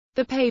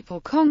The Papal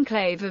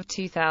Conclave of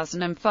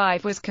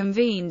 2005 was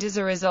convened as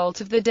a result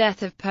of the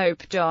death of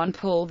Pope John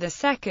Paul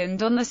II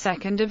on the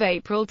 2nd of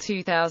April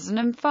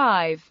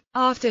 2005.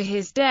 After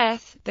his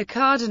death, the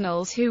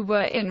cardinals who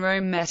were in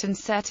Rome met and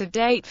set a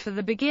date for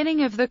the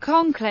beginning of the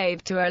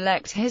conclave to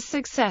elect his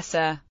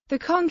successor. The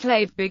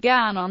conclave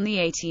began on the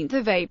 18th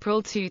of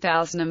April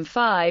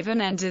 2005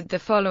 and ended the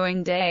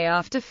following day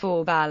after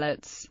 4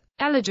 ballots.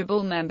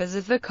 Eligible members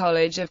of the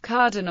College of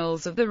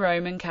Cardinals of the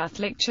Roman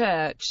Catholic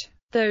Church,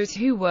 those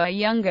who were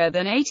younger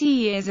than 80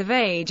 years of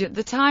age at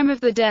the time of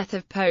the death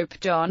of Pope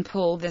John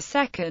Paul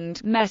II,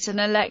 met and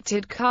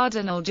elected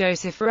Cardinal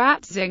Joseph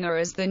Ratzinger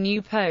as the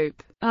new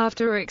pope.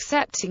 After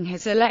accepting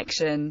his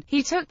election,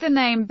 he took the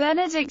name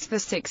Benedict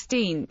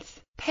XVI.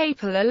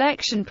 Papal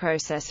election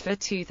process for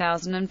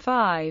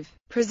 2005.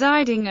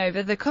 Presiding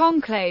over the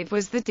conclave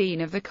was the Dean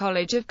of the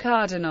College of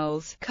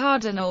Cardinals,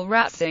 Cardinal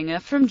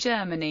Ratzinger from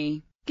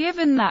Germany.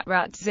 Given that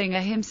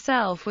Ratzinger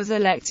himself was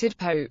elected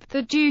pope,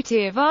 the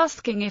duty of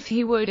asking if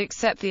he would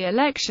accept the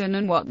election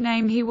and what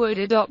name he would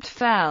adopt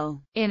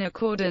fell, in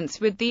accordance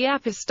with the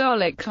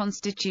Apostolic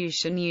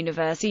Constitution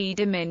Universi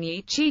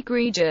Dominici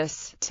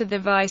Gregis, to the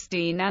Vice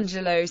Dean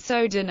Angelo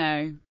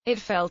Sodano. It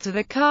fell to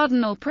the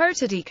Cardinal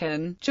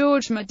Protodeacon,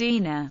 George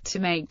Medina, to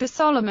make the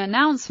solemn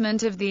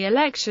announcement of the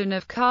election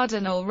of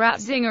Cardinal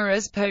Ratzinger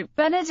as Pope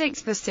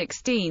Benedict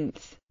XVI.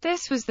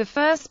 This was the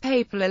first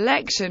papal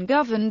election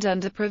governed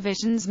under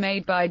provisions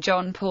made by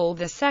John Paul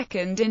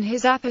II in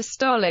his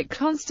Apostolic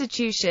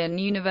Constitution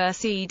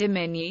Universi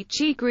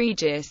Dominici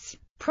Gregis,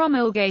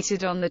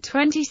 promulgated on the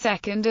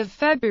 22nd of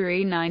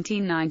February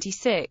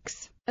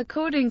 1996.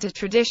 According to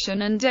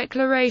tradition and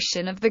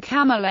declaration of the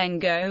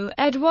Camerlengo,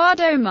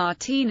 Eduardo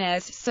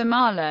Martinez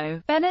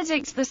Somalo,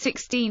 Benedict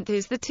XVI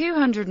is the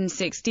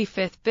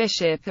 265th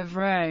Bishop of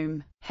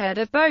Rome, head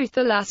of both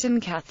the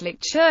Latin Catholic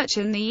Church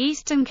and the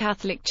Eastern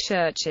Catholic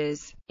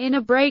Churches. In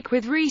a break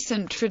with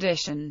recent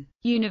tradition,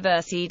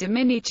 Universi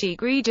Dominici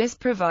Gregis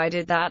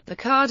provided that the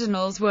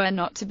cardinals were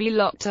not to be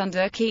locked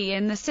under key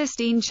in the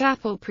Sistine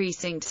Chapel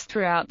precincts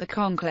throughout the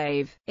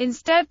conclave.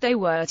 Instead, they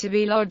were to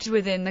be lodged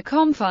within the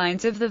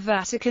confines of the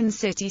Vatican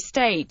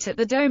City-State at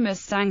the Domus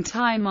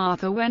Sancti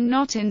Martha when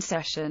not in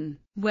session,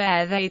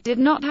 where they did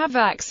not have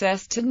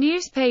access to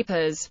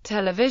newspapers,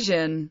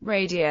 television,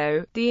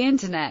 radio, the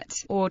internet,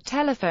 or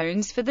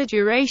telephones for the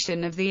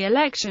duration of the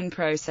election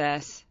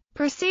process.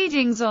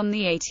 Proceedings on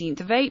the 18th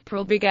of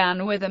April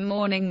began with a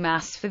morning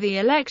mass for the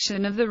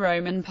election of the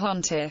Roman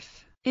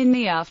pontiff. In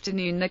the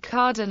afternoon, the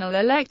cardinal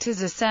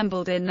electors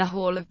assembled in the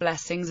Hall of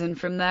Blessings and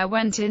from there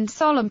went in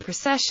solemn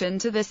procession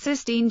to the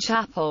Sistine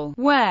Chapel,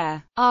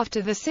 where,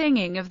 after the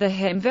singing of the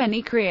hymn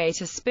Veni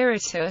Creator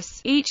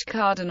Spiritus, each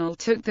cardinal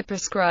took the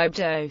prescribed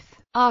oath.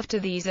 After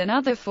these and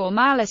other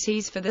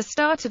formalities for the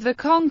start of the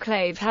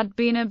conclave had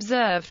been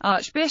observed,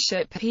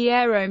 Archbishop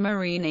Piero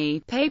Marini,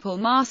 papal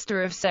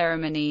master of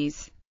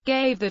ceremonies,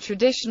 gave the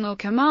traditional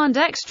command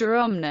extra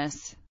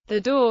omnes.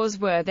 The doors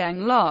were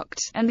then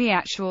locked, and the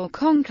actual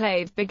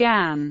conclave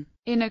began.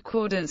 In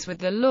accordance with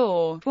the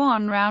law,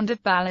 one round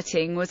of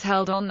balloting was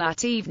held on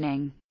that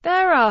evening.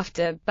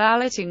 Thereafter,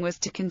 balloting was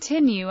to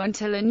continue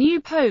until a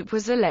new pope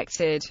was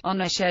elected,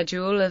 on a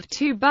schedule of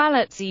 2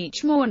 ballots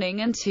each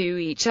morning and 2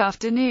 each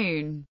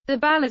afternoon. The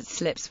ballot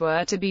slips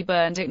were to be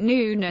burned at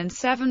noon and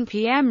 7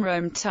 p.m.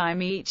 Rome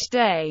time each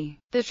day.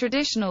 The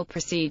traditional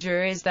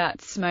procedure is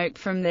that smoke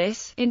from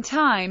this, in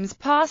times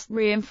past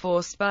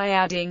reinforced by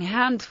adding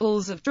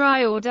handfuls of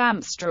dry or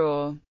damp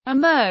straw,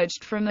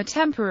 emerged from a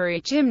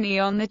temporary chimney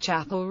on the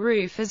chapel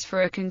roof as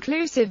for a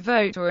conclusive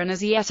vote or an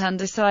as yet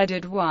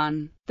undecided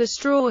one. The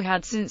straw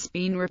had since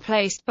been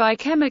replaced by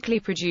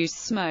chemically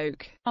produced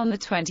smoke. On the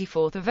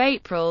 24th of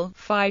April,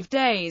 5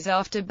 days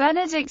after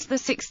Benedict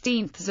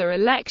XVI's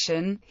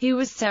election, he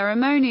was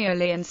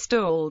ceremonially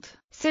installed.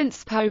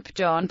 Since Pope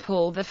John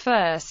Paul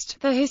I,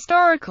 the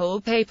historical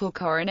papal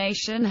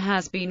coronation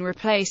has been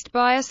replaced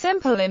by a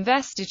simple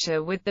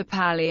investiture with the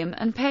pallium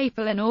and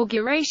papal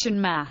inauguration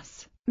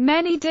mass.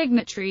 Many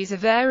dignitaries of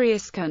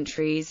various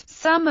countries,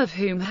 some of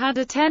whom had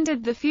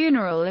attended the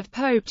funeral of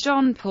Pope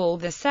John Paul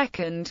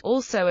II,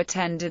 also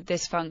attended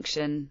this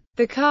function.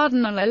 The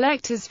cardinal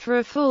electors. For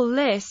a full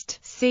list,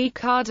 see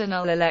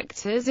Cardinal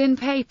electors in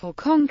Papal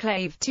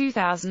Conclave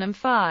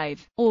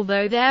 2005.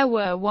 Although there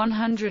were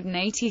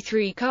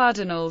 183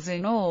 cardinals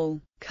in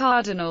all,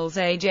 cardinals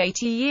age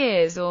 80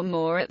 years or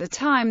more at the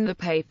time the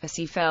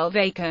papacy fell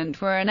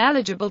vacant were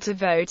ineligible to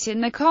vote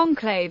in the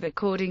conclave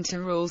according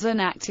to rules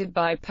enacted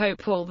by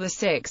Pope Paul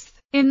VI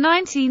in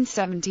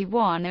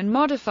 1971 and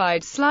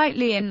modified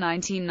slightly in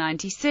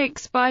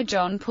 1996 by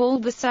John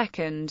Paul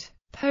II.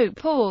 Pope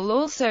Paul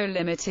also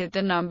limited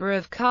the number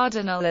of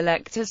cardinal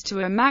electors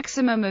to a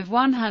maximum of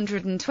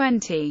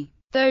 120,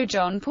 though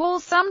John Paul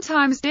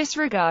sometimes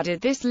disregarded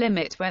this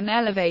limit when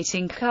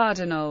elevating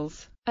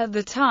cardinals. At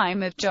the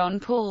time of John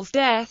Paul's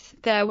death,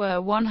 there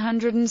were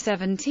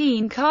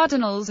 117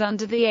 cardinals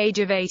under the age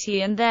of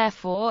 80 and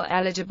therefore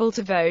eligible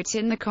to vote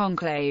in the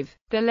conclave.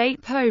 The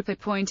late Pope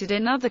appointed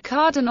another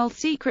cardinal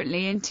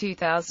secretly in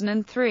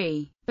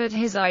 2003, but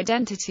his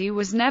identity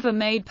was never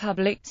made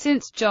public,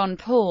 since John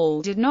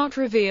Paul did not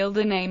reveal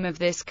the name of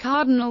this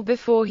cardinal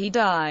before he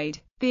died.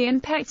 The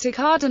Inspector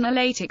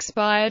Cardinalate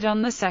expired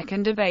on the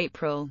 2nd of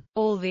April.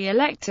 All the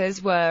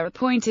electors were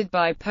appointed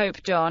by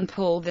Pope John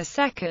Paul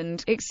II,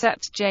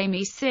 except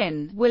Jamie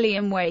Sin,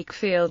 William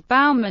Wakefield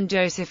Baum and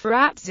Joseph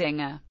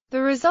Ratzinger.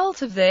 The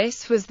result of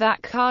this was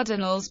that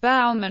Cardinals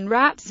Baum and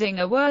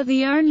Ratzinger were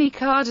the only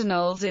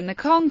cardinals in the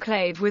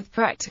conclave with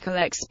practical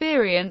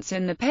experience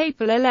in the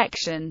papal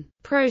election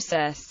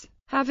process,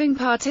 having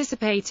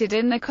participated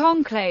in the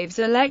conclaves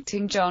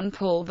electing John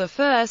Paul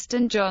I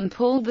and John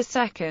Paul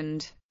II.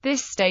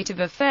 This state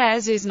of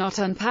affairs is not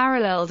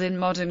unparalleled in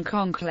modern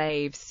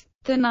conclaves.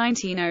 The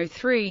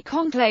 1903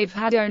 conclave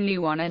had only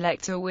one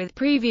elector with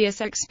previous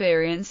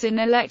experience in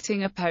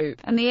electing a pope,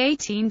 and the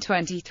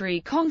 1823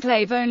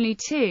 conclave only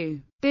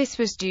two. This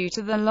was due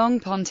to the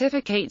long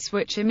pontificates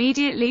which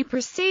immediately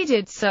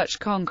preceded such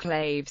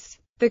conclaves.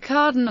 The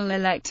cardinal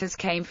electors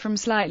came from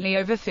slightly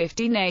over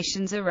 50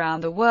 nations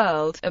around the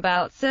world,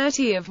 about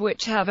 30 of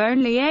which have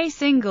only a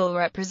single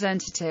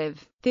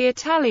representative. The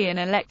Italian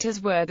electors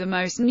were the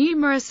most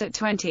numerous at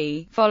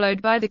 20,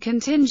 followed by the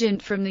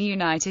contingent from the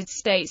United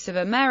States of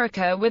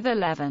America with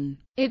 11.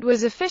 It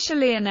was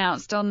officially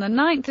announced on the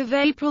 9th of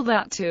April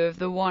that two of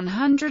the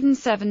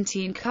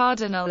 117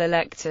 cardinal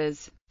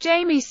electors,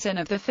 Jamie Sin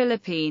of the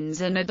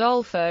Philippines and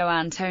Adolfo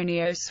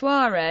Antonio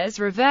Suarez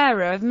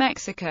Rivera of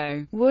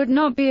Mexico, would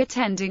not be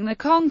attending the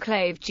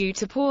conclave due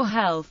to poor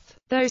health.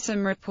 Though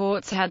some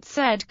reports had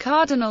said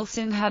Cardinal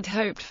Sin had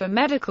hoped for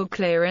medical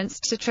clearance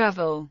to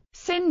travel,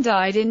 Sin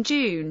died in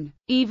June,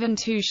 even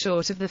too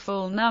short of the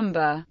full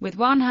number, with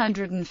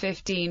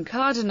 115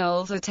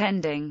 cardinals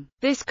attending.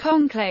 This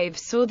conclave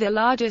saw the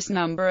largest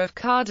number of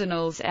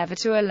cardinals ever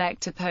to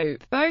elect a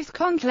pope. Both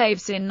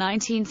conclaves in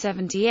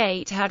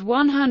 1978 had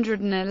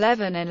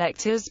 111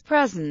 electors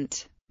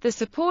present. The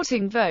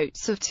supporting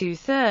votes of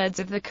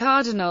two-thirds of the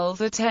cardinals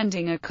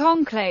attending a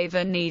conclave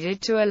are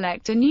needed to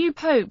elect a new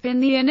pope in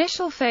the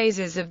initial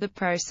phases of the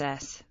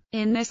process.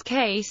 In this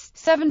case,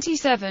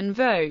 77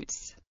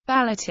 votes.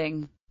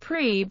 Balloting.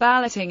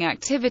 Pre-balloting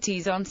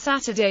activities on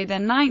Saturday the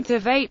 9th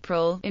of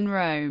April, in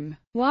Rome.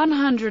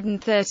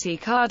 130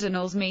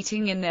 cardinals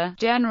meeting in the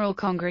General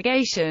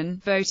Congregation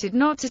voted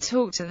not to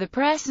talk to the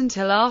press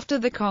until after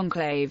the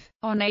conclave.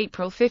 On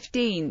April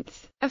 15,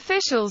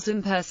 officials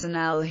and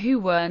personnel who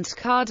weren't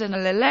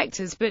cardinal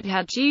electors but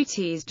had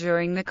duties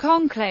during the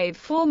conclave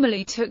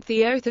formally took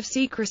the oath of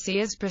secrecy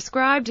as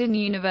prescribed in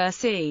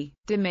Universi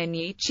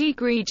Dominici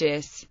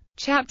Gregis.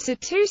 Chapter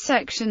 2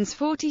 Sections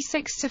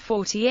 46 to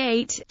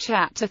 48,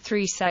 Chapter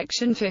 3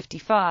 Section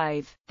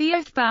 55. The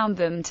oath bound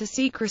them to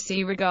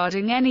secrecy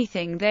regarding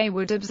anything they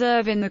would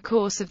observe in the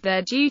course of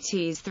their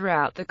duties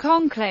throughout the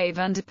conclave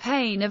under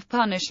pain of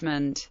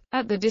punishment,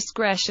 at the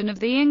discretion of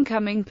the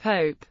incoming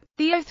pope.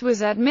 The oath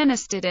was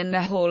administered in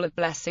the Hall of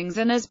Blessings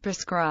and as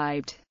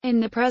prescribed, in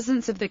the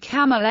presence of the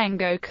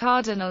Camerlengo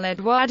Cardinal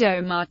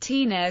Eduardo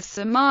Martinez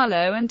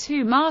Samalo and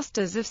two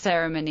masters of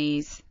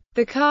ceremonies.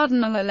 The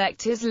cardinal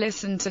electors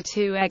listened to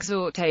two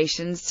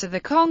exhortations to the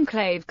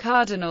conclave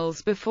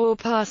cardinals before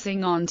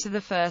passing on to the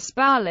first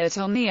ballot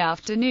on the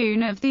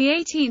afternoon of the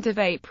 18th of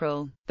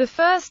April. The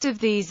first of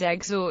these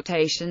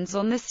exhortations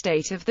on the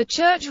state of the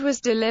Church was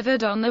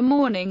delivered on the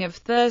morning of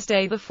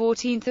Thursday the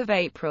 14th of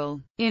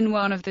April, in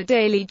one of the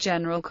daily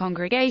general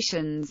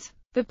congregations.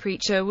 The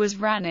preacher was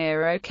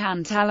Raniero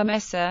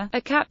Cantalamessa,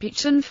 a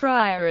Capuchin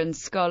friar and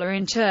scholar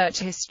in church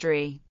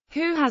history,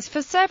 who has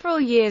for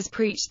several years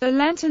preached the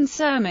Lenten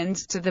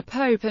sermons to the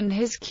Pope and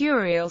his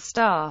curial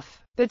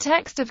staff. The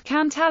text of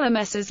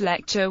Cantalamessa's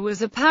lecture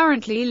was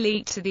apparently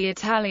leaked to the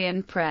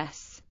Italian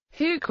press,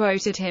 who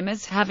quoted him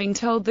as having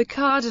told the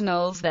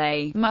cardinals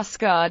they must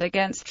guard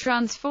against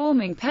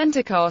transforming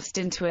Pentecost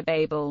into a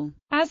Babel.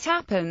 As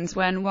happens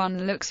when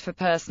one looks for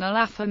personal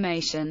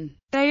affirmation,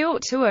 they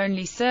ought to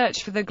only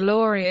search for the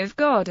glory of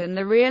God and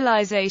the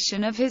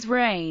realization of his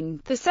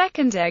reign. The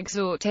second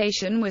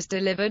exhortation was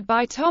delivered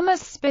by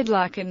Thomas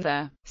Spidlack in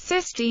the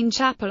Sistine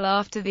Chapel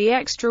after the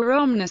Extra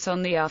Omnis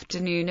on the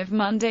afternoon of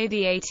Monday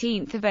the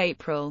 18th of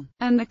April,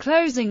 and the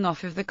closing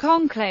off of the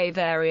conclave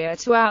area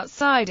to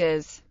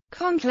outsiders.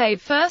 Conclave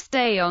first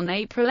day on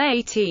April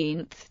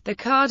 18th, the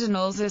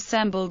cardinals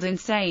assembled in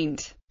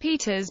St.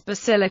 Peter's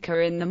Basilica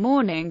in the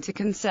morning to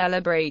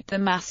concelebrate the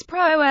Mass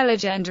Pro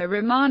Elegenda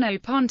Romano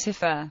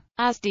Pontifa.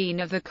 As Dean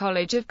of the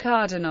College of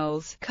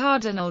Cardinals,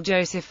 Cardinal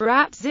Joseph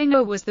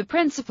Ratzinger was the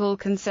principal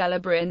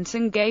concelebrant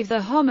and gave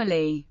the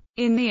homily.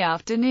 In the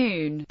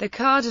afternoon, the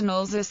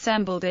cardinals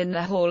assembled in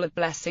the Hall of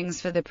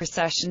Blessings for the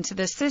procession to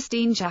the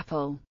Sistine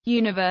Chapel,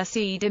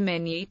 Universi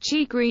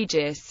Dominici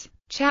Gregis.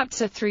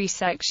 Chapter 3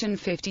 Section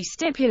 50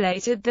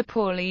 stipulated the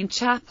Pauline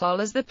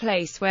Chapel as the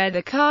place where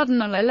the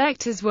cardinal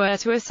electors were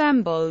to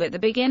assemble at the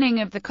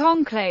beginning of the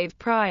conclave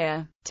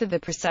prior to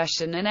the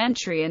procession and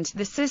entry into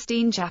the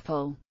Sistine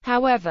Chapel.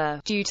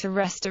 However, due to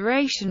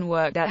restoration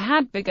work that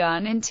had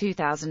begun in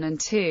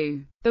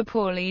 2002, the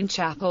Pauline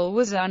Chapel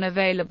was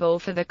unavailable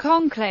for the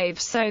conclave,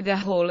 so the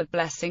Hall of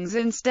Blessings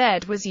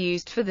instead was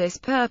used for this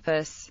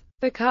purpose.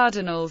 The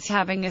cardinals,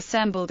 having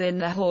assembled in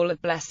the Hall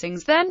of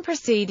Blessings, then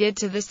proceeded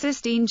to the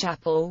Sistine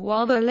Chapel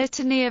while the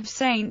Litany of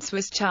Saints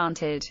was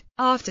chanted.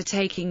 After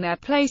taking their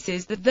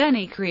places, the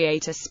Veni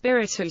Creator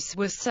Spiritus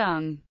was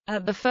sung.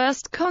 At the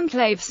first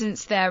conclave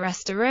since their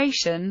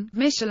restoration,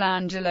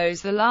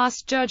 Michelangelo's The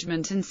Last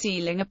Judgment and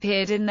Sealing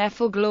appeared in their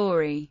full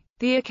glory.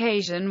 The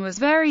occasion was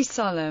very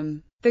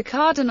solemn. The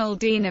Cardinal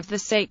Dean of the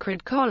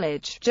Sacred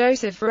College,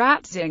 Joseph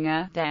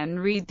Ratzinger, then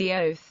read the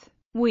oath.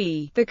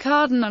 We, the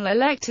cardinal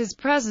electors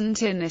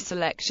present in this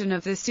election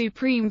of the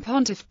Supreme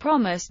Pontiff,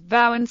 promise,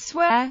 vow and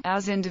swear,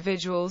 as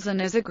individuals and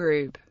as a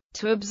group,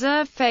 to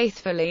observe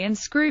faithfully and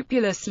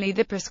scrupulously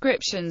the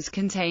prescriptions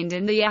contained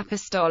in the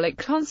Apostolic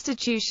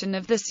Constitution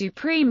of the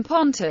Supreme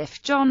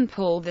Pontiff John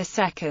Paul II,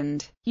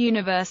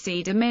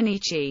 Universi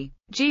Dominici.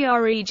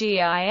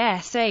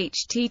 GREGIS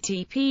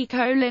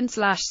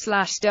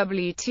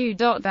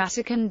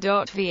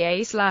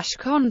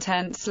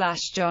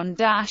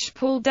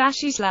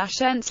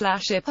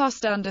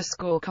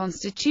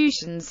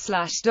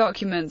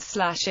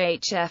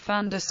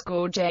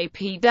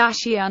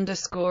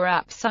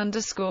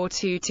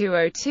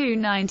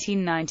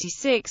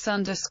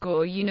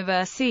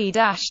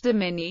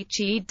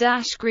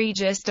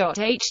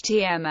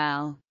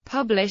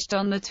Published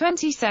on the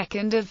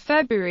 22nd of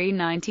February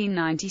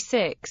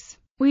 1996.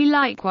 We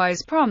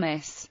likewise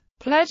promise,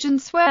 pledge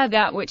and swear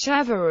that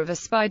whichever of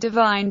us by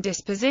divine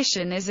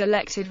disposition is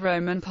elected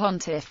Roman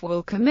Pontiff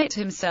will commit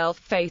himself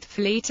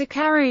faithfully to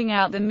carrying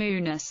out the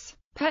munus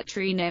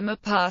Petrinum, a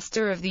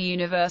pastor of the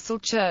Universal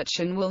Church,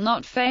 and will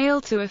not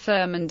fail to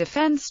affirm and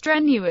defend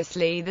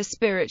strenuously the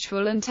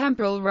spiritual and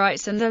temporal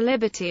rights and the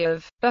liberty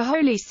of the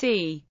Holy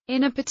See.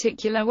 In a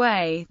particular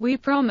way, we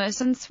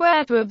promise and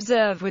swear to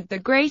observe with the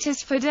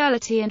greatest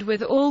fidelity and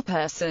with all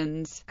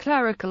persons,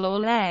 clerical or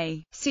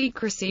lay,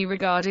 secrecy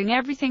regarding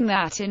everything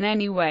that in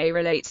any way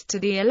relates to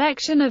the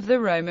election of the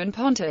Roman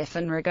Pontiff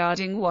and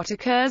regarding what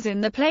occurs in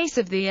the place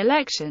of the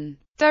election,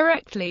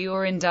 directly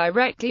or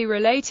indirectly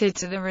related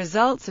to the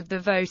results of the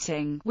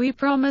voting. We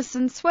promise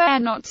and swear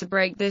not to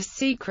break this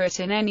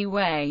secret in any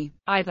way,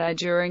 either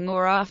during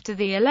or after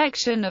the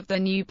election of the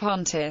new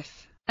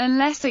pontiff,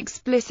 unless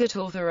explicit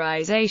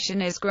authorization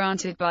is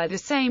granted by the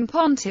same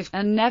pontiff,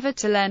 and never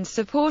to lend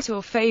support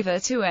or favor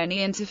to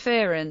any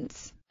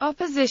interference,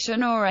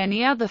 opposition or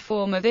any other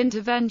form of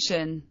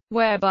intervention,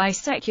 whereby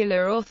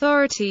secular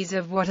authorities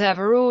of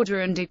whatever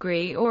order and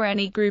degree or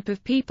any group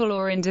of people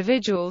or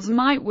individuals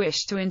might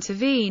wish to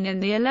intervene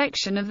in the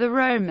election of the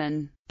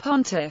Roman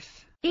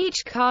Pontiff.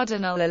 Each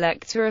cardinal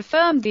elector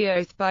affirmed the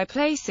oath by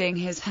placing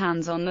his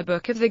hands on the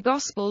book of the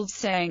Gospels,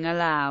 saying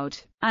aloud,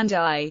 "And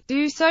I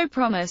do so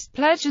promise,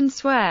 pledge and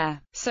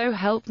swear, so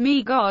help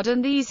me God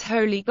and these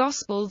holy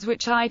Gospels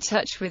which I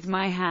touch with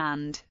my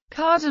hand."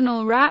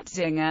 Cardinal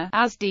Ratzinger,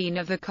 as Dean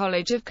of the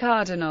College of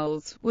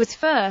Cardinals, was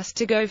first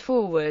to go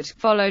forward,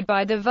 followed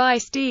by the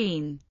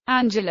Vice-Dean,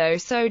 Angelo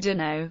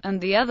Sodano, and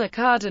the other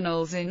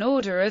cardinals in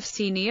order of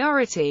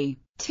seniority.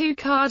 Two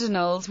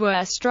cardinals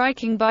were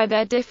striking by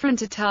their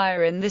different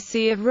attire in the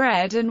sea of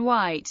red and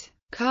white.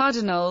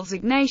 Cardinals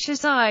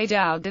Ignatius I.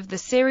 Dowd of the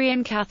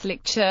Syrian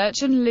Catholic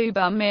Church and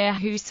Lubomir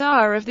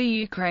Husar of the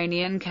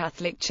Ukrainian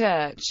Catholic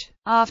Church.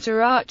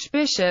 After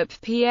Archbishop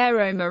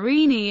Piero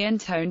Marini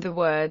intoned the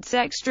words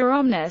Extra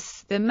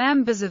Omnes, the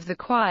members of the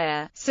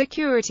choir,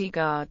 security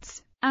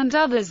guards, and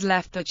others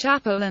left the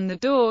chapel and the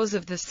doors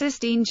of the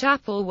Sistine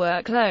Chapel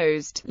were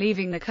closed,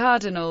 leaving the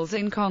cardinals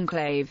in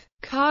conclave.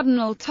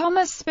 Cardinal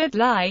Thomas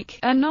Spitlike,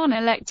 a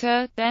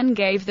non-elector, then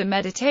gave the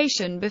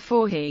meditation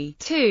before he,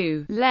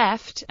 too,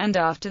 left, and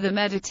after the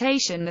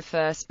meditation the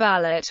first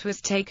ballot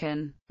was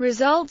taken.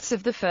 Results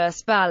of the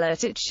first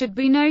ballot. It should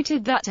be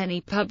noted that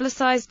any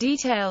publicized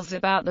details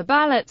about the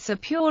ballots are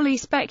purely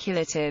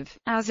speculative,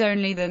 as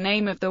only the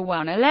name of the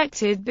one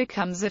elected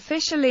becomes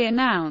officially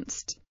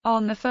announced.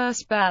 On the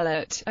first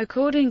ballot,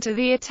 according to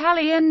the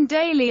Italian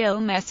daily Il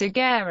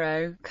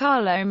Messaggero,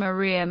 Carlo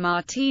Maria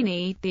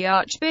Martini, the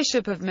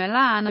Archbishop of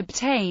Milan,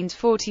 obtained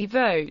 40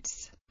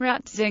 votes.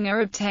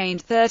 Ratzinger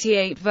obtained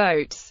 38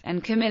 votes,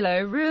 and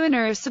Camillo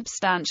Ruina a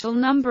substantial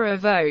number of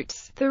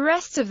votes, the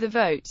rest of the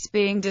votes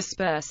being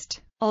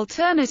dispersed.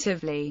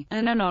 Alternatively,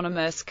 an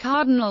anonymous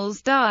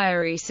cardinal's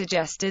diary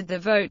suggested the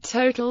vote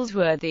totals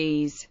were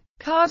these: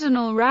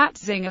 Cardinal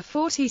Ratzinger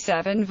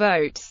 47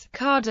 votes,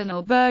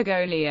 Cardinal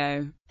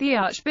Bergoglio, the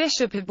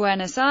Archbishop of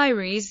Buenos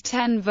Aires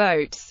 10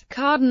 votes,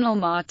 Cardinal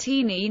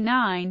Martini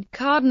 9,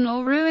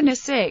 Cardinal Ruina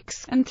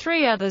 6, and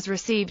 3 others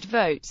received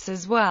votes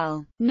as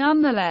well.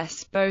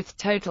 Nonetheless, both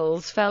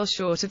totals fell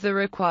short of the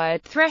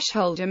required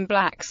threshold and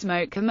black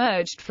smoke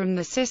emerged from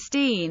the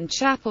Sistine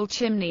Chapel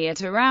chimney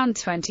at around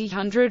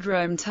 2000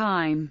 Rome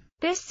time.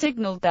 This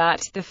signaled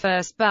that the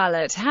first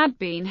ballot had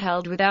been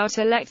held without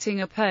electing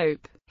a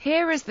pope.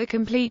 Here is the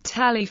complete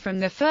tally from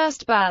the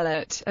first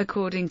ballot,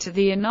 according to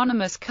the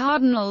anonymous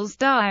cardinal's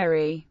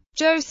diary.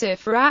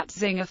 Joseph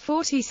Ratzinger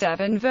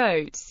 47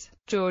 votes,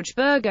 George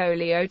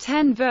Bergoglio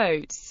 10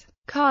 votes,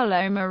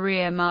 Carlo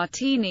Maria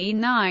Martini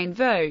 9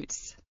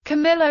 votes,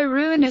 Camillo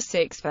Ruina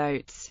 6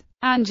 votes,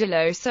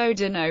 Angelo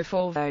Sodano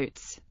 4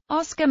 votes,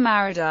 Oscar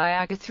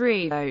Maradiaga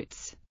 3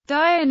 votes,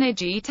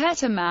 Dionigi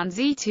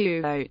Tettamanzi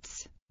 2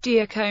 votes,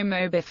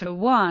 Giacomo Biffa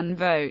 1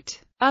 vote.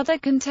 Other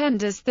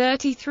contenders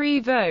 33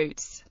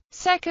 votes.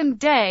 Second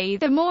day.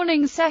 The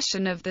morning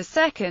session of the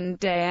second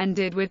day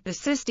ended with the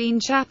Sistine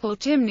Chapel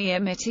chimney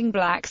emitting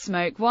black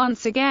smoke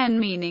once again,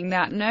 meaning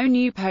that no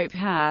new pope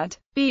had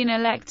been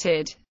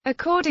elected.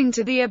 According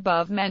to the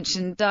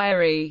above-mentioned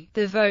diary,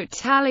 the vote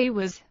tally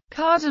was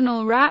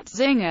Cardinal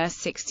Ratzinger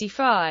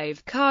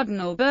 65,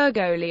 Cardinal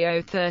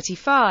Bergoglio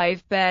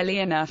 35, barely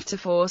enough to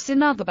force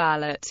another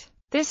ballot.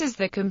 This is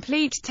the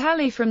complete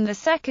tally from the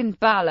second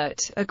ballot,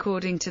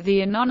 according to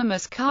the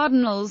anonymous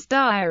cardinal's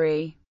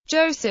diary.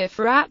 Joseph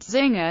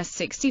Ratzinger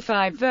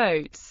 65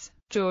 votes,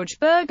 George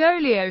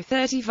Bergoglio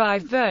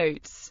 35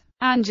 votes,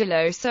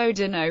 Angelo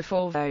Sodano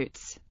 4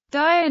 votes,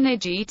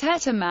 Dionigi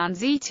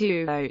Tettamanzi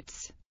 2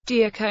 votes,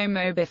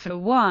 Giacomo Biffa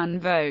 1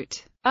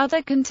 vote.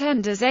 Other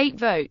contenders 8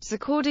 votes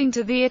according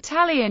to the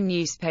Italian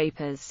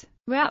newspapers.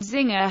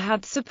 Ratzinger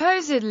had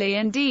supposedly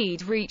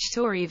indeed reached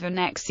or even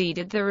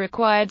exceeded the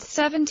required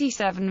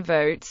 77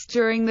 votes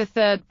during the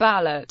third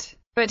ballot,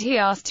 but he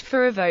asked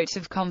for a vote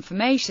of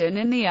confirmation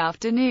in the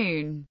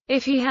afternoon.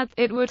 If he had,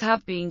 it would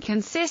have been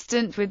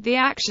consistent with the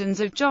actions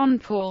of John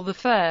Paul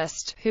I,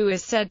 who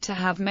is said to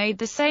have made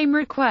the same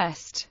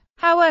request.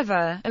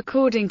 However,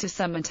 according to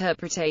some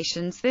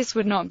interpretations, this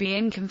would not be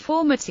in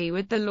conformity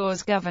with the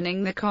laws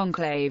governing the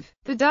conclave.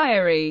 The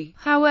diary,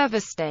 however,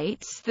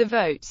 states the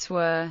votes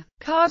were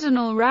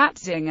Cardinal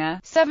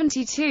Ratzinger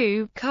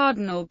 72,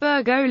 Cardinal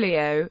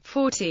Bergoglio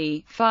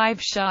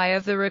 45, shy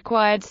of the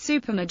required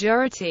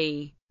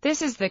supermajority.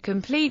 This is the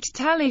complete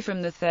tally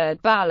from the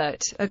third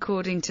ballot,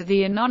 according to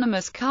the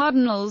anonymous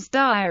cardinal's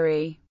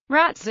diary.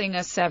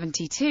 Ratzinger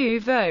 72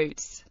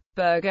 votes,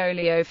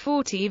 Bergoglio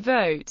 40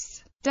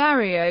 votes,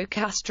 Dario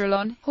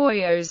Castrillon,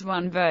 Hoyos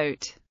 1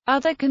 vote.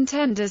 Other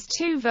contenders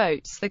 2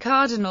 votes. The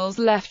cardinals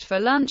left for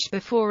lunch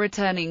before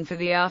returning for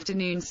the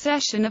afternoon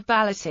session of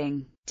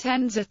balloting.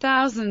 Tens of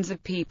thousands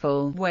of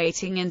people,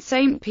 waiting in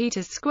St.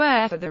 Peter's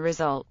Square for the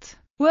result,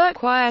 were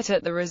quiet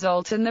at the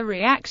result, and the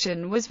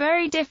reaction was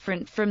very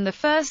different from the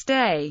first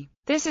day.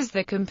 This is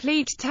the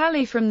complete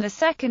tally from the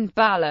second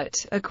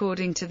ballot,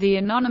 according to the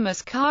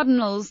anonymous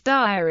cardinal's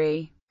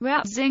diary.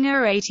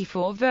 Ratzinger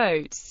 84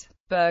 votes,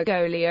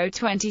 Bergoglio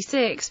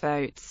 26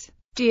 votes,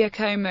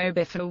 Giacomo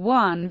Biffa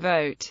 1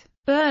 vote,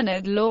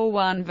 Bernard Law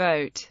 1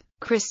 vote,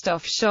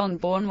 Christophe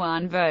Schonborn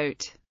 1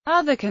 vote.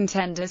 Other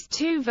contenders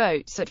 2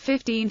 votes. At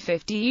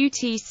 1550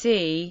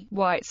 UTC,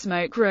 white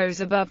smoke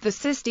rose above the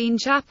Sistine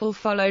Chapel,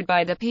 followed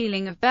by the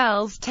pealing of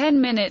bells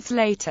 10 minutes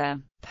later.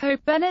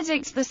 Pope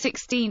Benedict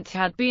XVI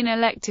had been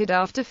elected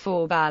after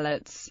 4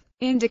 ballots.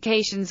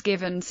 Indications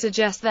given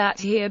suggest that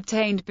he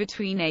obtained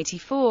between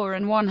 84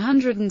 and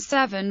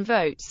 107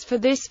 votes for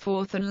this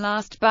fourth and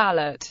last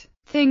ballot.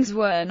 Things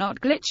were not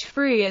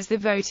glitch-free, as the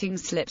voting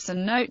slips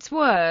and notes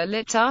were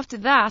lit after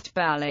that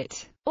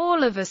ballot.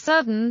 All of a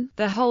sudden,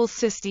 the whole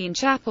Sistine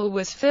Chapel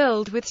was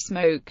filled with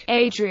smoke.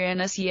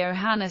 Adrianus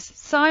Johannes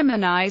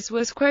Simonides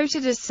was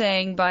quoted as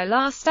saying by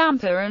La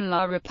Stampa and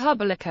La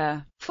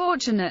Repubblica,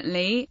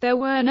 "Fortunately, there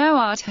were no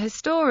art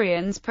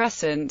historians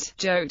present,"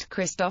 joked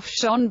Christophe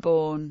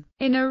Schonborn,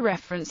 in a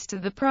reference to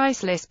the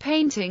priceless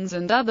paintings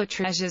and other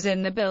treasures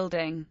in the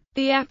building.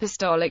 The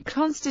Apostolic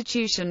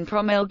Constitution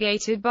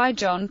promulgated by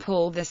John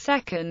Paul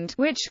II,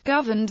 which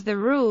governed the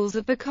rules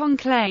of the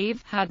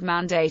conclave, had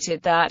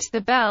mandated that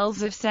the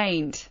bells of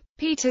St.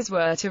 Peter's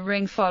were to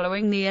ring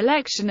following the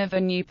election of a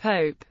new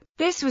pope.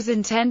 This was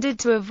intended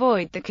to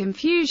avoid the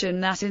confusion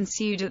that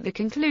ensued at the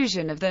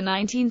conclusion of the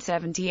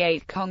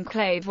 1978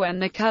 conclave, when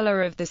the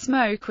color of the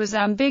smoke was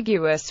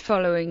ambiguous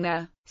following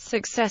the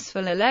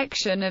successful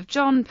election of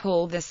John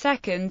Paul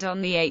II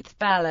on the 8th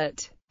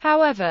ballot.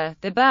 However,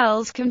 the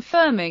bells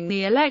confirming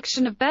the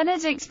election of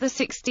Benedict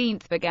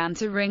XVI began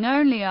to ring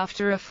only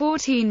after a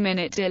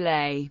 14-minute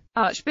delay.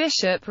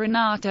 Archbishop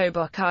Renato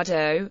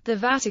Boccardo, the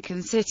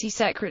Vatican City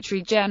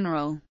Secretary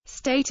General,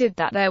 stated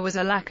that there was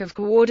a lack of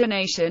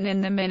coordination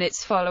in the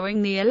minutes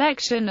following the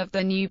election of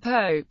the new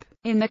pope.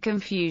 In the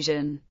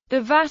confusion,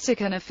 the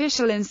Vatican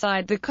official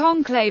inside the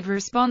conclave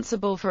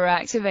responsible for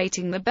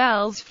activating the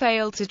bells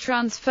failed to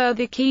transfer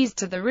the keys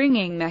to the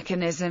ringing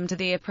mechanism to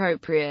the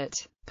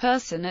appropriate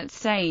person at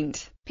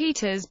St.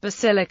 Peter's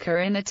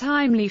Basilica in a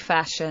timely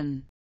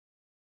fashion.